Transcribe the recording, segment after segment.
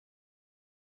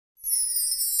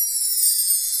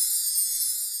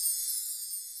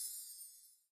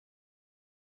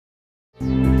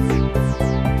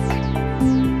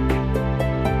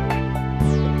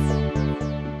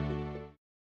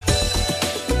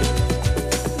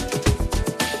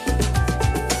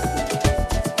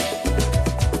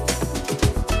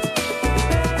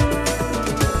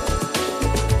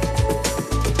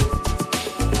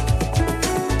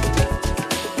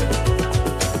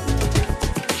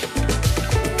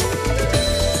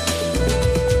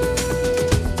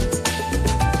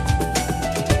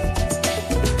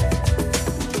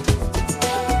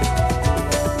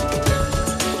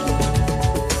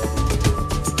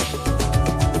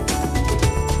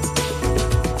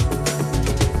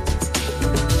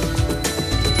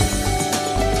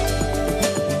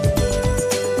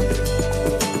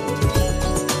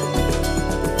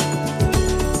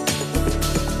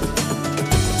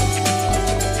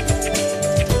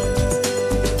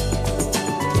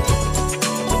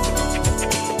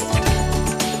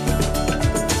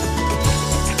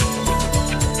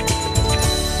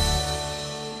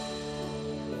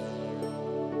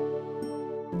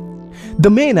The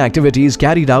main activities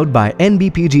carried out by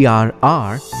NBPGR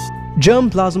are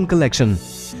germplasm collection,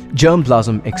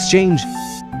 germplasm exchange,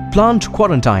 plant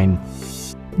quarantine,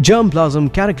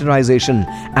 germplasm characterization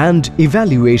and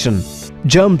evaluation,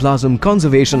 germplasm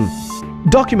conservation,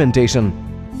 documentation,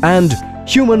 and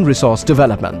human resource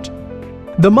development.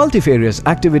 The multifarious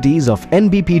activities of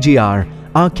NBPGR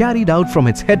are carried out from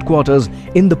its headquarters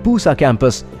in the Pusa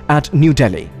campus at New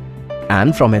Delhi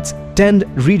and from its 10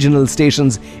 regional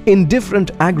stations in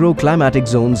different agro-climatic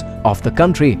zones of the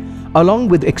country, along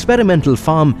with experimental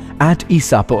farm at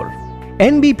Isapur.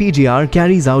 NBPGR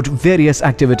carries out various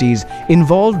activities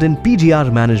involved in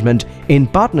PGR management in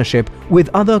partnership with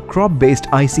other crop-based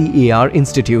ICAR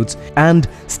institutes and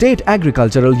state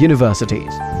agricultural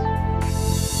universities.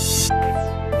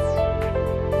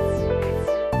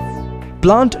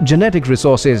 Plant genetic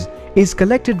resources is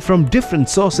collected from different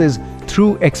sources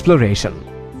through exploration.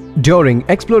 During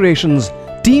explorations,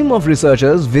 team of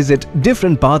researchers visit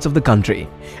different parts of the country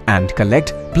and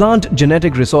collect plant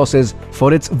genetic resources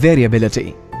for its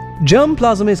variability.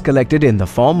 Germplasm is collected in the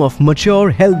form of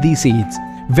mature healthy seeds,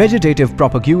 vegetative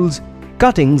propagules,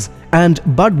 cuttings and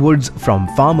budwoods from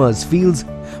farmers' fields,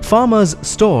 farmers'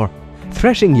 store,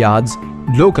 threshing yards,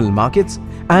 local markets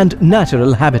and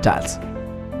natural habitats.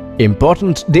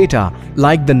 Important data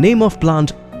like the name of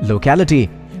plant, locality,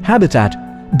 habitat,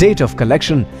 date of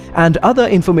collection and other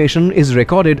information is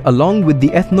recorded along with the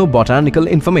ethnobotanical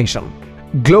information.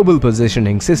 Global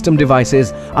positioning system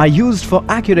devices are used for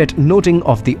accurate noting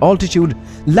of the altitude,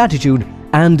 latitude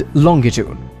and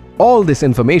longitude. All this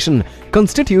information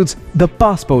constitutes the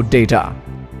passport data.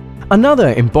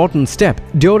 Another important step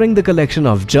during the collection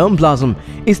of germplasm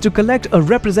is to collect a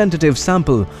representative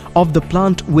sample of the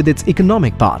plant with its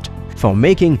economic part for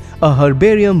making a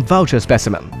herbarium voucher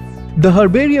specimen. The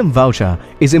herbarium voucher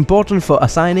is important for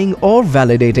assigning or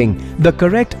validating the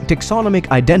correct taxonomic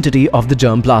identity of the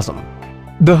germplasm.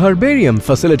 The herbarium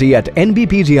facility at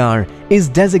NBPGR is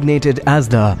designated as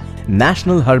the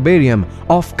National Herbarium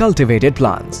of Cultivated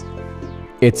Plants.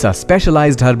 It's a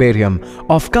specialized herbarium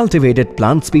of cultivated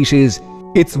plant species,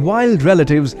 its wild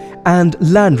relatives and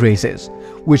land races,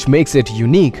 which makes it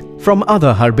unique from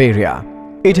other herbaria.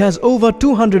 It has over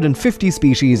 250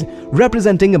 species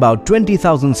representing about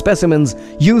 20,000 specimens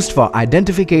used for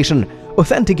identification,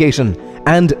 authentication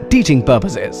and teaching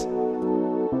purposes.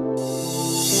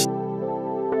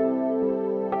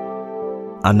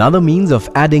 Another means of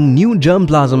adding new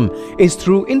germplasm is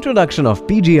through introduction of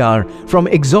PGR from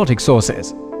exotic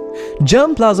sources.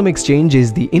 Germplasm exchange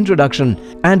is the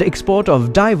introduction and export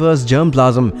of diverse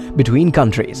germplasm between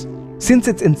countries. Since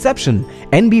its inception,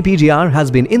 NBPGR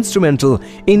has been instrumental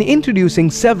in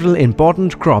introducing several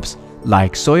important crops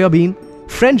like soybean,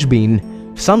 French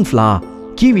bean, sunflower,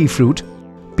 kiwi fruit,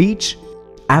 peach,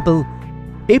 apple,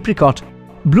 apricot,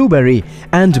 blueberry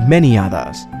and many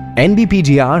others.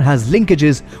 NBPGR has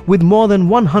linkages with more than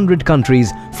 100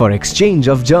 countries for exchange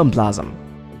of germplasm.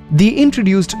 The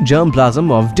introduced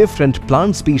germplasm of different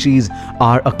plant species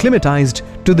are acclimatized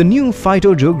to the new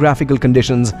phytogeographical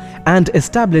conditions and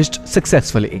established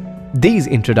successfully. These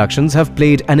introductions have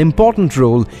played an important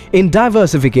role in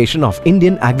diversification of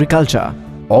Indian agriculture.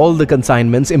 All the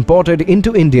consignments imported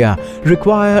into India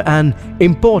require an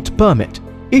import permit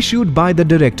issued by the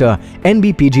Director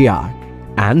NBPGR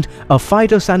and a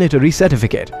phytosanitary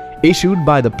certificate issued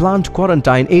by the Plant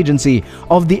Quarantine Agency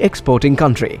of the exporting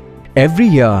country. Every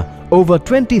year, over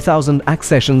 20,000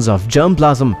 accessions of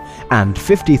germplasm and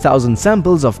 50,000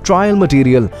 samples of trial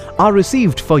material are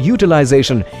received for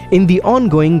utilization in the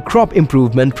ongoing crop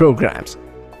improvement programs.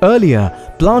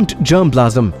 Earlier, plant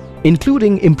germplasm,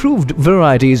 including improved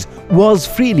varieties, was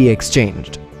freely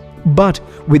exchanged. But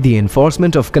with the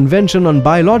enforcement of Convention on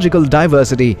Biological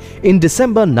Diversity in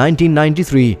December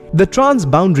 1993, the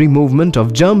transboundary movement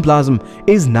of germplasm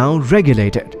is now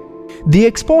regulated. The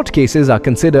export cases are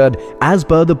considered as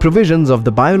per the provisions of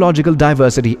the Biological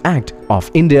Diversity Act of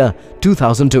India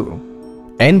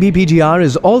 2002. NBPGR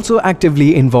is also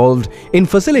actively involved in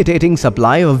facilitating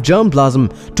supply of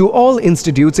germplasm to all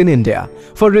institutes in India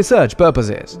for research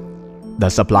purposes. The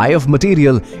supply of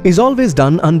material is always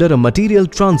done under a material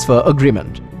transfer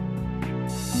agreement.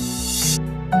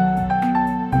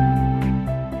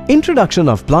 Introduction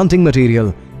of planting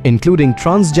material, including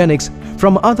transgenics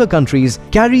from other countries,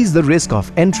 carries the risk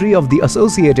of entry of the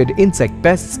associated insect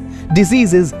pests,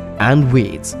 diseases and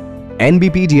weeds.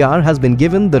 NBPGR has been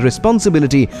given the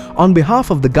responsibility on behalf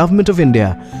of the Government of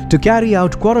India to carry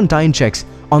out quarantine checks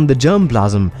on the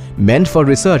germplasm meant for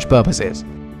research purposes.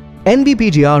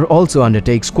 NBPGR also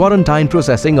undertakes quarantine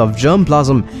processing of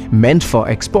germplasm meant for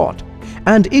export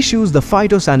and issues the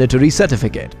phytosanitary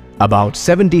certificate. About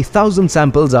 70,000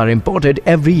 samples are imported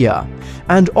every year,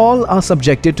 and all are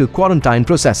subjected to quarantine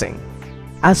processing.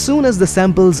 As soon as the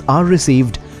samples are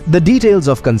received, the details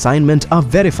of consignment are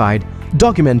verified,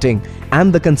 documenting,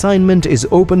 and the consignment is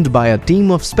opened by a team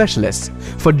of specialists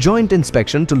for joint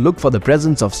inspection to look for the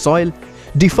presence of soil,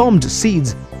 deformed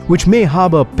seeds which may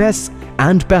harbor pests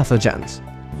and pathogens.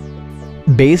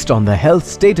 Based on the health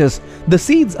status, the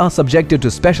seeds are subjected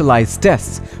to specialized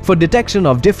tests for detection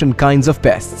of different kinds of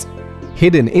pests.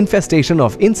 Hidden infestation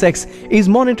of insects is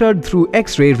monitored through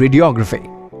X-ray radiography.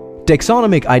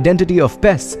 Taxonomic identity of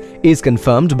pests is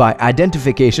confirmed by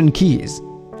identification keys.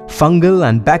 Fungal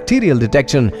and bacterial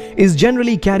detection is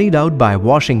generally carried out by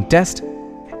washing test,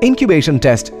 incubation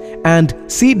test, and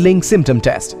seedling symptom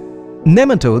test.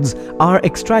 Nematodes are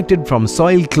extracted from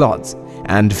soil clods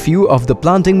and few of the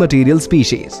planting material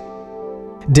species.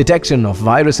 Detection of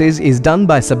viruses is done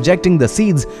by subjecting the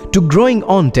seeds to growing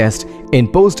on test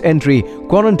in post-entry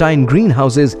quarantine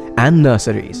greenhouses and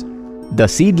nurseries. The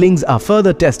seedlings are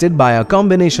further tested by a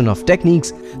combination of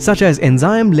techniques such as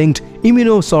enzyme-linked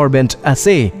immunosorbent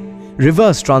assay,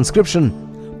 reverse transcription,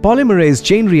 polymerase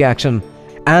chain reaction,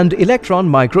 and electron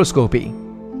microscopy.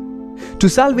 To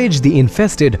salvage the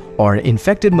infested or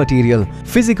infected material,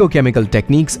 physicochemical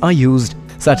techniques are used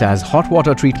such as hot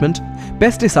water treatment,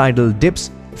 pesticidal dips,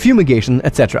 fumigation,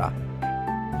 etc.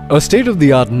 A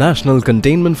state-of-the-art national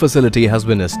containment facility has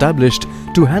been established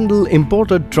to handle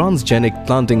imported transgenic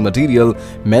planting material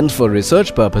meant for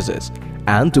research purposes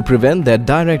and to prevent their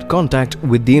direct contact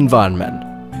with the environment.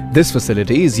 This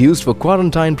facility is used for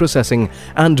quarantine processing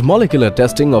and molecular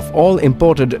testing of all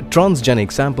imported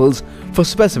transgenic samples for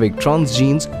specific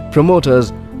transgenes,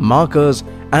 promoters, markers,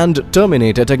 and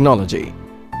terminator technology.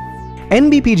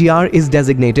 NBPGR is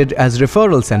designated as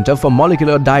referral center for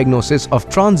molecular diagnosis of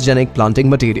transgenic planting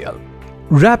material.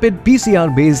 Rapid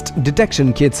PCR-based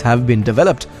detection kits have been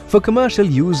developed for commercial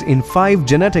use in 5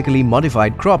 genetically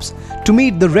modified crops to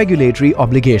meet the regulatory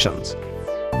obligations.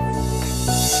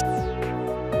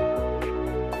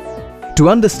 To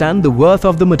understand the worth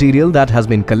of the material that has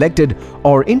been collected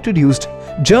or introduced,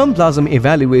 germplasm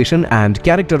evaluation and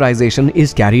characterization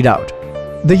is carried out.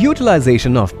 The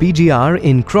utilization of PGR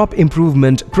in crop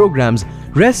improvement programs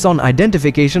rests on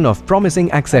identification of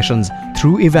promising accessions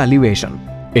through evaluation.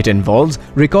 It involves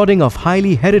recording of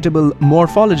highly heritable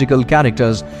morphological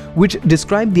characters which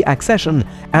describe the accession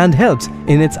and helps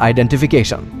in its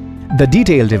identification. The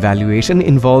detailed evaluation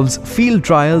involves field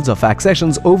trials of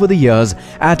accessions over the years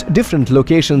at different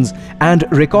locations and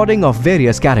recording of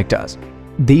various characters.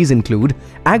 These include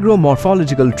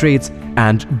agromorphological traits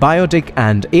and biotic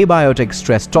and abiotic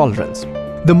stress tolerance.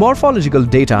 The morphological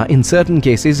data in certain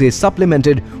cases is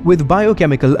supplemented with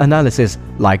biochemical analysis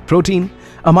like protein,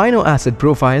 amino acid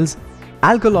profiles,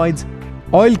 alkaloids,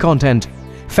 oil content,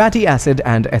 fatty acid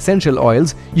and essential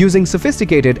oils using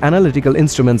sophisticated analytical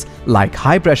instruments like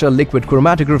high-pressure liquid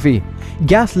chromatography,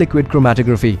 gas-liquid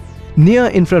chromatography,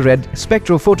 near-infrared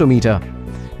spectrophotometer,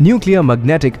 nuclear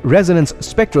magnetic resonance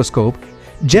spectroscope,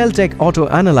 gel-tech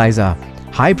auto-analyzer,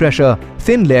 high-pressure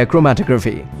thin-layer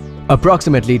chromatography.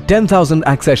 Approximately 10,000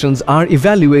 accessions are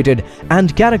evaluated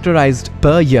and characterized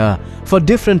per year for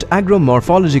different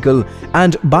agromorphological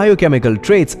and biochemical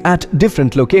traits at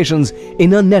different locations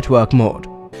in a network mode.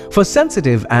 For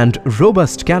sensitive and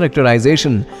robust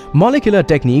characterization, molecular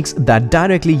techniques that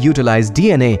directly utilize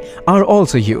DNA are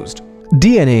also used.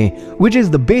 DNA, which is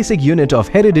the basic unit of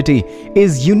heredity,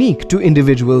 is unique to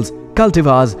individuals,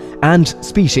 cultivars, and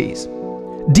species.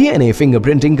 DNA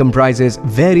fingerprinting comprises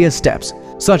various steps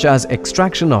such as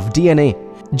extraction of DNA,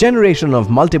 generation of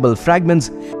multiple fragments,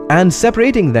 and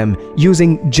separating them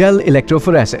using gel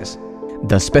electrophoresis.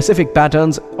 The specific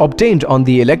patterns obtained on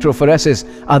the electrophoresis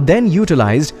are then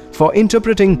utilized for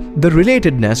interpreting the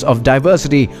relatedness of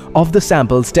diversity of the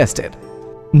samples tested.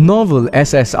 Novel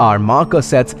SSR marker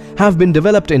sets have been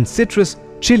developed in citrus,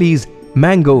 chilies,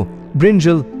 mango,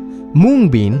 brinjal, mung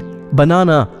bean,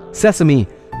 banana, sesame,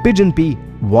 pigeon pea,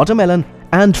 watermelon,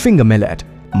 and finger millet.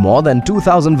 More than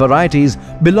 2,000 varieties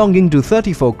belonging to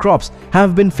 34 crops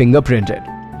have been fingerprinted.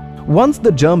 Once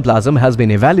the germplasm has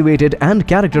been evaluated and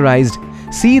characterized,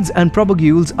 seeds and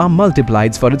propagules are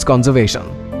multiplied for its conservation.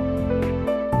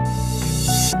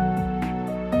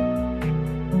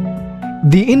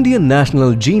 The Indian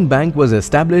National Gene Bank was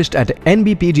established at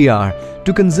NBPGR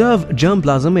to conserve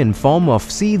germplasm in form of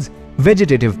seeds,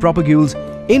 vegetative propagules,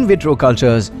 in vitro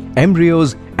cultures,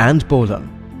 embryos, and pollen.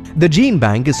 The Gene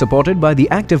Bank is supported by the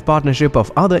active partnership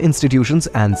of other institutions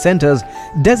and centers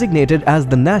designated as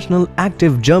the National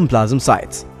Active Germplasm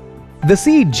Sites. The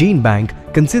seed gene bank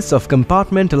consists of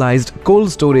compartmentalized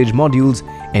cold storage modules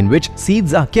in which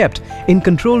seeds are kept in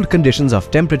controlled conditions of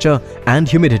temperature and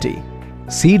humidity.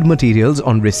 Seed materials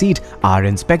on receipt are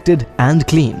inspected and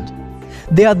cleaned.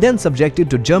 They are then subjected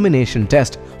to germination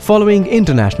test following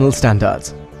international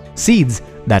standards. Seeds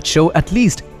that show at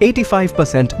least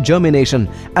 85% germination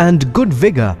and good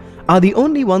vigor are the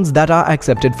only ones that are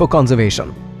accepted for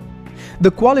conservation. The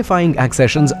qualifying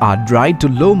accessions are dried to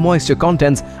low moisture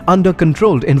contents under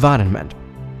controlled environment.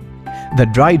 The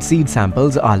dried seed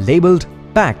samples are labeled,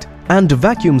 packed and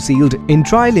vacuum sealed in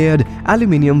tri-layered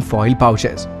aluminium foil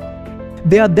pouches.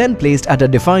 They are then placed at a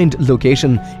defined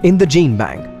location in the gene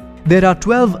bank. There are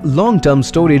 12 long-term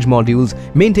storage modules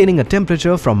maintaining a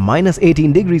temperature from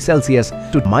 -18 degrees Celsius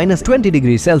to -20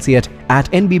 degrees Celsius at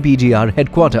NBPGR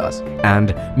headquarters,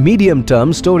 and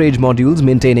medium-term storage modules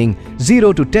maintaining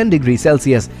 0 to 10 degrees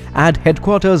Celsius at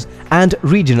headquarters and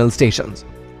regional stations.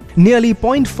 Nearly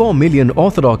 0.4 million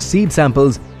orthodox seed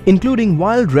samples, including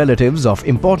wild relatives of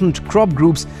important crop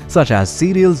groups such as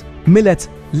cereals, millets,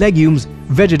 legumes,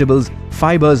 vegetables,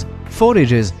 fibers,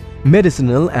 forages,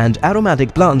 medicinal and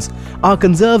aromatic plants, are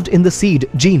conserved in the seed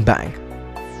gene bank.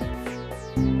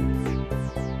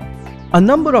 A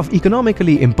number of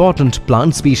economically important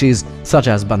plant species such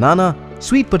as banana,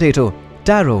 sweet potato,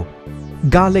 taro,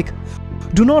 garlic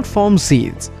do not form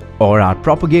seeds or are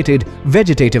propagated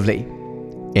vegetatively.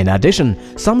 In addition,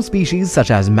 some species such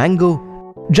as mango,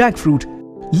 jackfruit,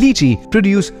 lychee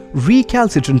produce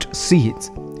recalcitrant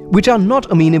seeds, which are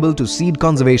not amenable to seed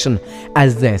conservation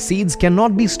as their seeds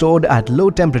cannot be stored at low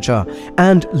temperature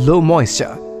and low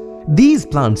moisture. These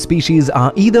plant species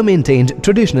are either maintained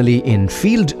traditionally in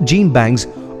field gene banks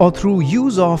or through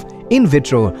use of in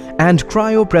vitro and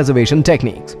cryopreservation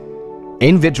techniques.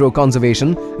 In vitro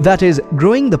conservation, that is,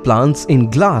 growing the plants in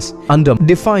glass under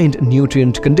defined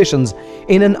nutrient conditions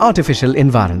in an artificial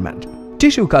environment.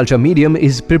 Tissue culture medium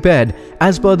is prepared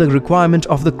as per the requirement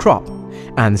of the crop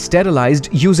and sterilized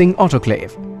using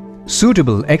autoclave.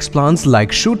 Suitable explants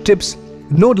like shoot tips,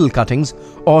 nodal cuttings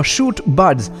or shoot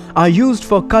buds are used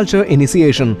for culture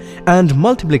initiation and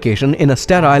multiplication in a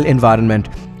sterile environment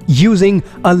using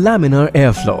a laminar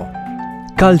airflow.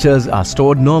 Cultures are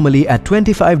stored normally at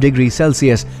 25 degrees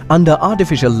Celsius under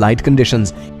artificial light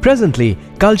conditions. Presently,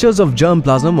 cultures of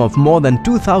germplasm of more than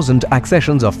 2,000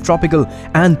 accessions of tropical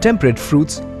and temperate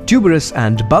fruits, tuberous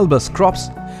and bulbous crops,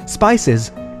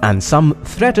 spices, and some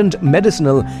threatened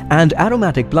medicinal and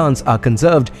aromatic plants are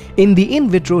conserved in the in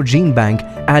vitro gene bank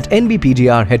at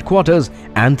NBPGR headquarters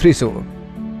and Thrissur.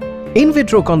 In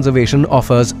vitro conservation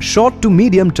offers short to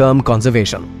medium-term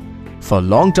conservation. For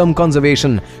long-term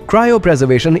conservation,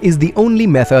 cryopreservation is the only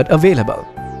method available.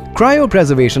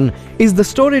 Cryopreservation is the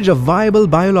storage of viable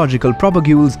biological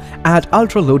propagules at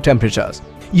ultra-low temperatures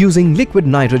using liquid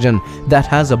nitrogen that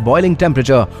has a boiling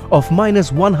temperature of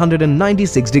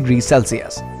 -196 degrees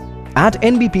Celsius. At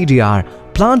NBPGR,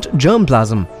 plant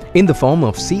germplasm in the form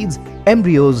of seeds,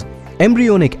 embryos,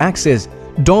 embryonic axes,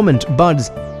 dormant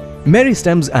buds,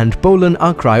 meristems and pollen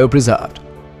are cryopreserved.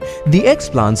 The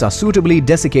explants are suitably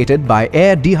desiccated by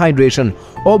air dehydration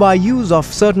or by use of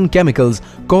certain chemicals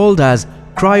called as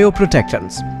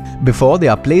cryoprotectants before they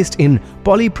are placed in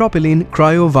polypropylene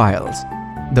cryovials.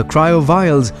 The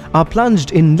cryovials are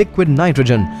plunged in liquid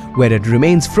nitrogen where it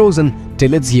remains frozen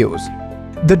till its use.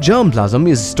 The germplasm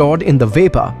is stored in the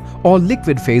vapor or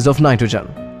liquid phase of nitrogen.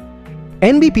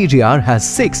 NBPGR has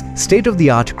 6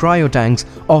 state-of-the-art cryotanks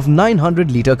of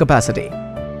 900-liter capacity.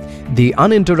 The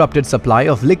uninterrupted supply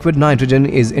of liquid nitrogen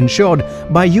is ensured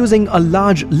by using a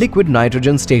large liquid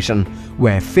nitrogen station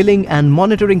where filling and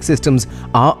monitoring systems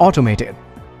are automated.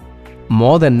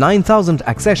 More than 9,000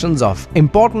 accessions of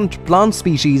important plant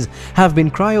species have been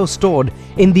cryo-stored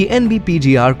in the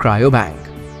NBPGR cryobank.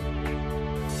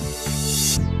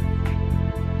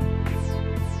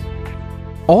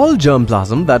 All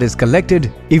germplasm that is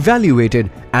collected, evaluated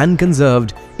and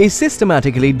conserved is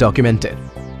systematically documented.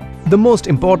 The most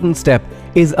important step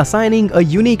is assigning a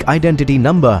unique identity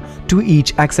number to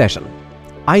each accession,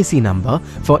 IC number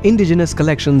for indigenous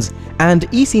collections and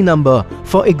EC number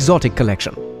for exotic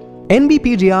collection.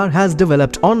 NBPGR has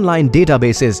developed online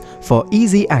databases for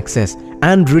easy access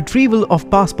and retrieval of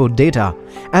passport data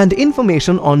and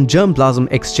information on germplasm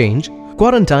exchange,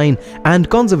 quarantine and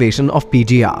conservation of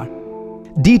PGR.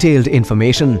 Detailed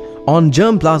information on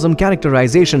germplasm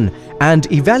characterization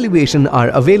and evaluation are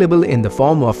available in the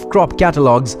form of crop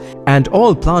catalogs, and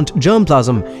all plant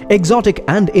germplasm, exotic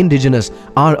and indigenous,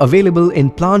 are available in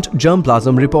plant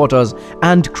germplasm reporters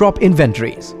and crop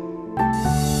inventories.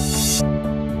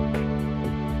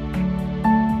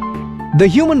 The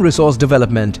Human Resource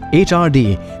Development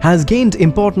 (HRD) has gained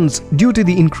importance due to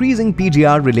the increasing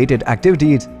PGR-related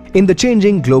activities in the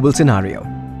changing global scenario.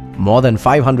 More than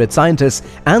 500 scientists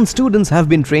and students have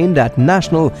been trained at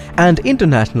national and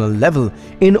international level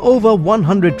in over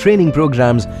 100 training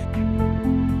programs.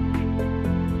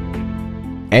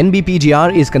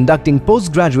 NBPGR is conducting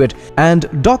postgraduate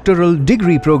and doctoral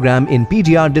degree program in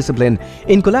PGR discipline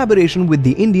in collaboration with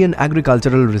the Indian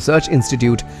Agricultural Research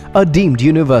Institute, a deemed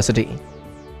university.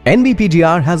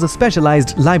 NBPGR has a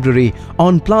specialized library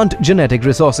on plant genetic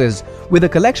resources with a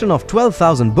collection of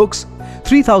 12,000 books,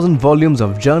 3,000 volumes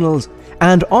of journals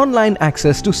and online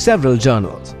access to several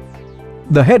journals.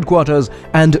 The headquarters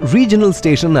and regional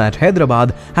station at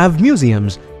Hyderabad have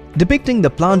museums depicting the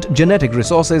plant genetic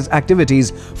resources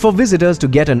activities for visitors to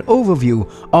get an overview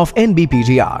of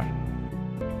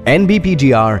NBPGR.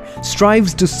 NBPGR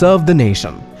strives to serve the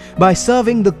nation by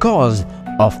serving the cause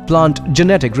of plant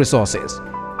genetic resources.